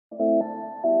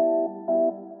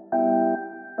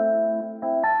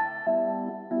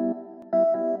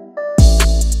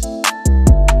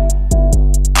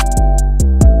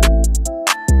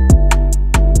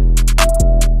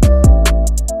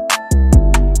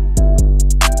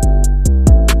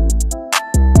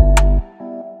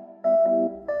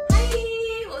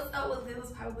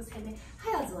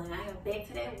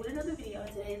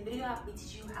about to be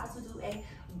teaching you how to do a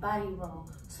body roll.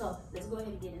 So let's go ahead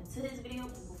and get into this video.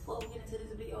 But before we get into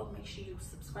this video, make sure you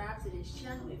subscribe to this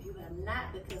channel if you have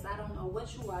not, because I don't know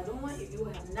what you are doing if you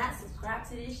have not subscribed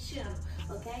to this channel,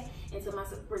 okay? And to my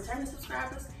returning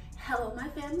subscribers, hello my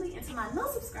family, and to my new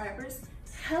subscribers,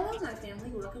 hello my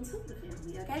family, welcome to the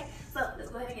family, okay? So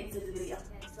let's go ahead and get into this video.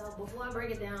 Okay, so before I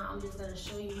break it down, I'm just gonna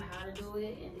show you how to do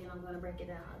it, and then I'm gonna break it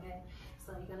down, okay?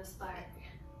 So you're gonna start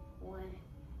 1,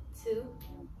 2,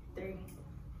 3,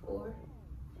 4,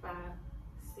 5,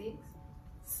 6,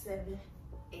 7,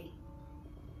 8.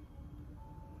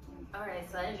 All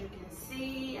right, so as you can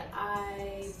see,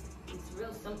 it's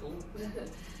real simple.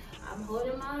 I'm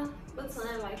holding my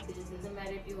baton like this. Doesn't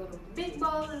matter if you hold a big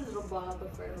ball or a little ball. I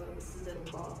prefer to hold a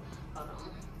little ball. Hold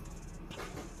on.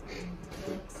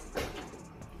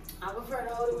 I prefer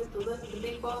to hold it with the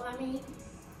big ball,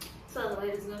 So the way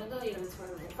it's gonna go, you're gonna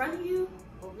twirl it in front of you,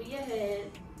 over your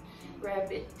head,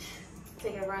 grab it,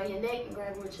 take it around your neck and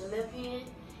grab it with your left hand.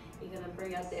 You're gonna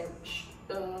bring out that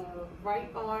right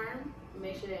arm,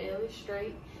 make sure that L is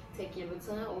straight. Take your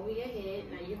baton over your head.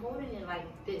 Now you're holding it like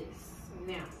this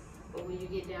now. But when you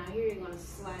get down here, you're gonna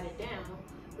slide it down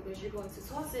because you're going to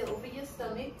toss it over your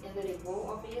stomach and let it roll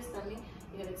off of your stomach.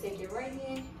 You're gonna take your right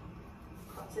hand,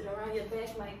 cross it around your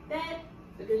back like that,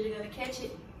 because you're gonna catch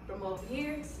it from over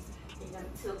here. You're gonna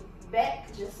tilt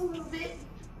back just a little bit,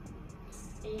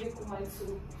 and you're going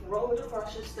to roll it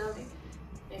across your stomach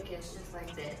and catch just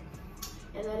like that.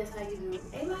 And that is how you do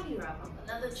a body roll.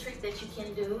 Another trick that you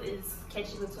can do is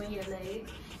catch it between your legs.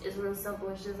 It's real simple.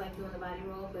 It's just like doing a body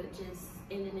roll, but just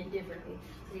ending it differently.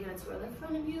 So you're gonna twirl in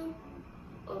front of you,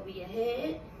 over your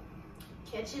head,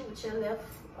 catch it with your left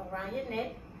around your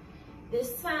neck.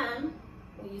 This time,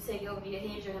 when you take it over your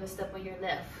head, you're gonna step on your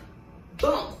left.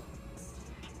 Boom!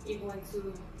 You're going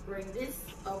to bring this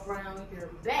around your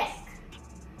back.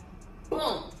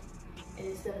 Boom! And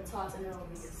instead of tossing it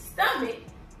over your stomach,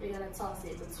 you're gonna toss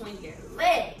it between your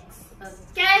legs,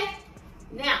 okay?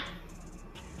 Now,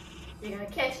 you're gonna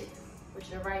catch it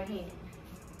with your right hand,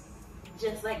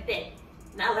 just like that.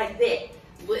 Not like that,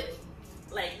 but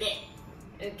like that,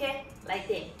 okay? Like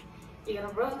that. You're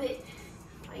gonna roll it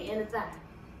on your inner thigh.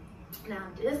 Now,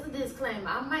 just a disclaimer,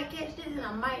 I might catch this and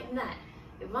I might not.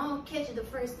 If I don't catch it the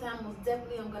first time, most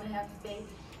definitely I'm gonna have faith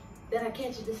that I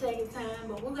catch it the second time,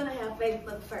 but we're gonna have faith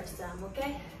for the first time,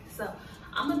 okay? So,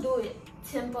 I'm gonna do it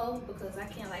tempo because I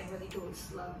can't really do it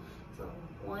slow. So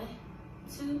 1,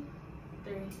 2,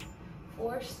 3,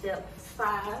 4, step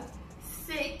 5,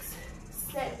 6,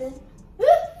 7,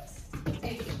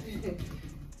 8.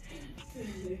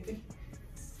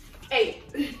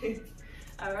 8.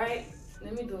 All right,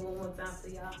 let me do it one more time for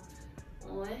y'all.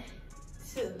 1,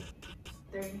 2,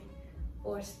 3,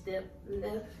 4, step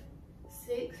left,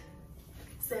 6,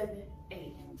 7,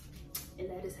 8. And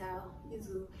that is how you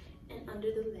do an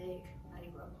under the leg body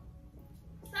roll.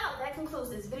 So that concludes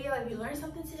this video. If you learned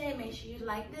something today, make sure you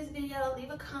like this video,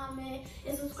 leave a comment,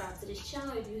 and subscribe to this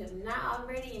channel if you have not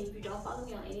already. And if you don't follow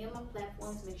me on any of my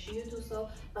platforms, make sure you do so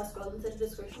by scrolling to the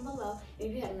description below. And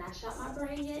if you have not shot my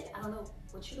brain yet, I don't know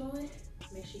what you're doing,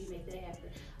 make sure you make that happen,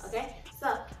 okay?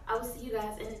 So I will see you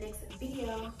guys in the next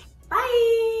video.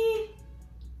 Bye!